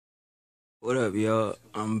What up, y'all?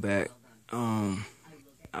 I'm back. I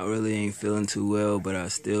really ain't feeling too well, but I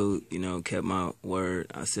still, kept my word.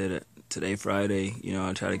 I said today Friday,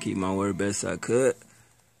 I try to keep my word best I could.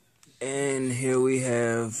 And here we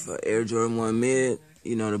have Air Jordan 1 mid,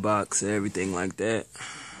 the box and everything like that.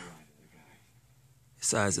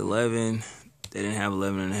 Size 11. They didn't have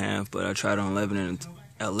 11 and a half, but I tried on 11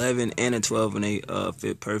 and a 12 and they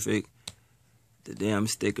fit perfect. The damn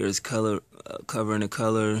sticker is covering the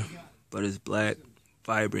color, but it's black,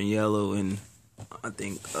 vibrant yellow, and I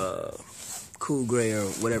think cool gray or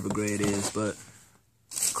whatever gray it is. But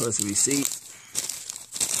of course, the receipt,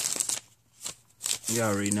 you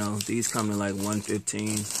already know. These come to like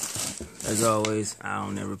 $115. As always, I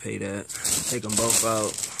don't never pay that. Take them both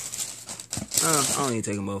out. I don't need to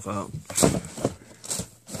take them both out.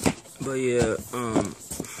 But yeah,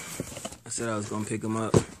 I said I was gonna pick them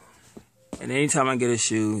up. And anytime I get a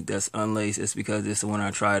shoe that's unlaced, it's because it's the one I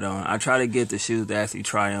tried on. I try to get the shoes to actually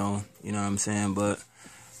try on, you know what I'm saying? But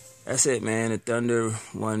that's it, man. The Thunder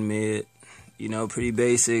 1 mid, pretty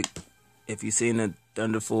basic. If you've seen the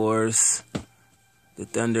Thunder 4s, the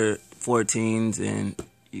Thunder 14s, and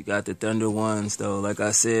you got the Thunder 1s, though. Like I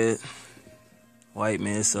said, white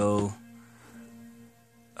midsole,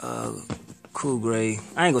 cool gray.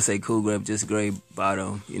 I ain't gonna say cool gray, just gray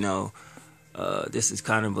bottom, This is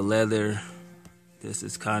kind of a leather. This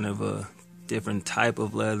is kind of a different type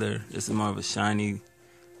of leather. This is more of a shiny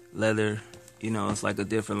leather. It's like a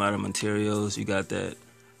different lot of materials. You got that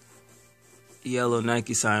yellow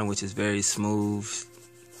Nike sign, which is very smooth.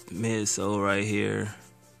 Midsole right here.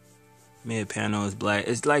 Mid panel is black.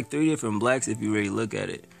 It's like 3 different blacks if you really look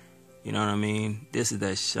at it. You know what I mean? This is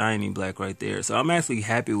that shiny black right there. So I'm actually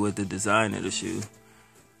happy with the design of the shoe.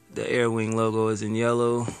 The Air Wing logo is in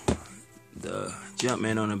yellow. The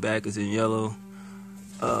Jumpman on the back is in yellow.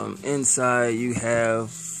 Inside you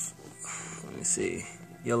have, let me see,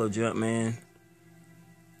 yellow Jumpman,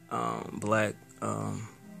 black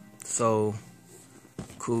sole,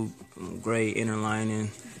 cool gray inner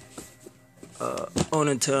lining. On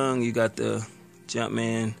the tongue you got the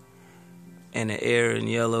Jumpman and the Air in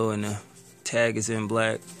yellow, and the tag is in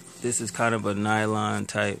black. This is kind of a nylon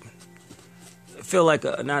type. Feel like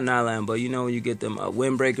not nylon, but when you get them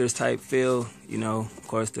windbreakers type feel, of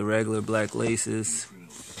course the regular black laces,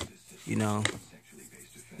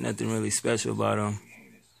 nothing really special about them.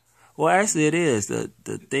 Well, actually it is. The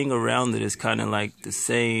thing around it is kind of like the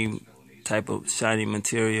same type of shiny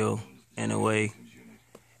material in a way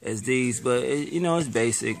as these, but it's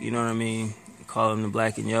basic, you know what I mean? Call them the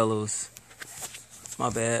black and yellows. My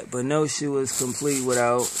bad. But no shoe is complete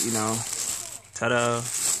without, ta-da,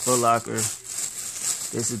 Foot Locker.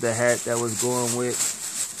 This is the hat that was going with,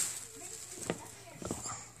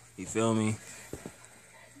 you feel me,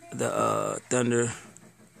 the Thunder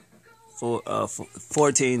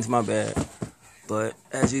 14s, my bad. But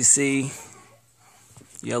as you see,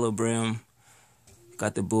 yellow brim,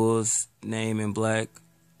 got the Bulls name in black,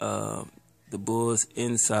 the Bulls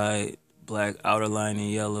inside black, outer line in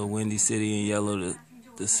yellow, Windy City in yellow,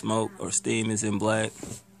 the smoke or steam is in black.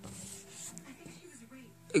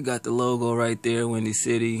 It got the logo right there, Windy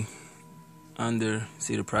City. Under,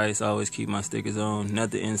 see the price, I always keep my stickers on.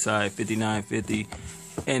 Nothing inside, $59.50.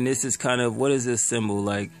 And this is kind of, what is this symbol?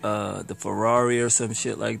 Like the Ferrari or some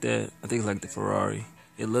shit like that. I think it's like the Ferrari.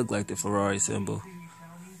 It looked like the Ferrari symbol.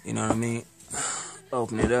 You know what I mean?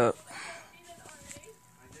 Open it up.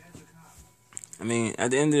 I mean,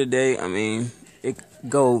 at the end of the day, it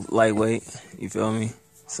go lightweight. You feel me?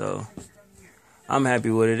 So I'm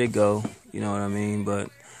happy with it. It go. You know what I mean? But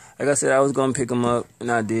like I said, I was going to pick them up,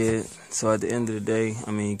 and I did. So at the end of the day,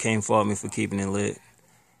 you can't fault me for keeping it lit.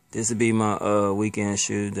 This would be my weekend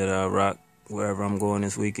shoe that I rock wherever I'm going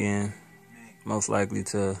this weekend. Most likely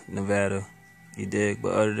to Nevada, you dig?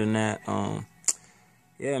 But other than that,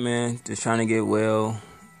 yeah, man, just trying to get well.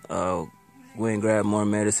 Went and grabbed more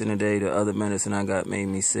medicine today. The other medicine I got made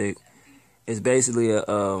me sick. It's basically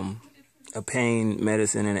a pain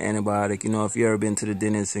medicine and an antibiotic. If you ever been to the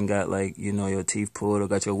dentist and got your teeth pulled or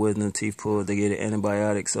got your wisdom teeth pulled, they get an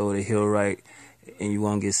antibiotic so they heal right and you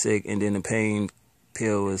won't get sick. And then the pain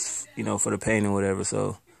pill is, for the pain or whatever.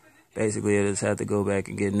 So basically I just had to go back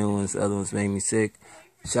and get new ones. The other ones made me sick.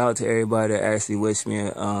 Shout out to everybody that actually wished me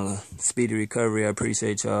a speedy recovery. I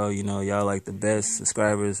appreciate y'all. Y'all like the best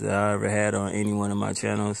subscribers that I ever had on any one of my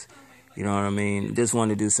channels. You know what I mean? Just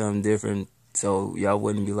wanted to do something different so y'all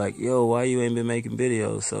wouldn't be like, yo, why you ain't been making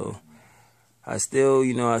videos? So I still,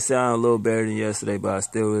 I sound a little better than yesterday, but I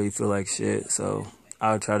still really feel like shit. So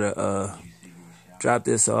I'll try to drop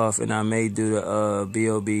this off, and I may do the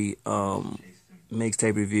B.O.B.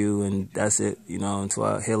 mixtape review, and that's it, you know, until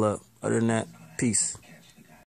I heal up. Other than that, peace.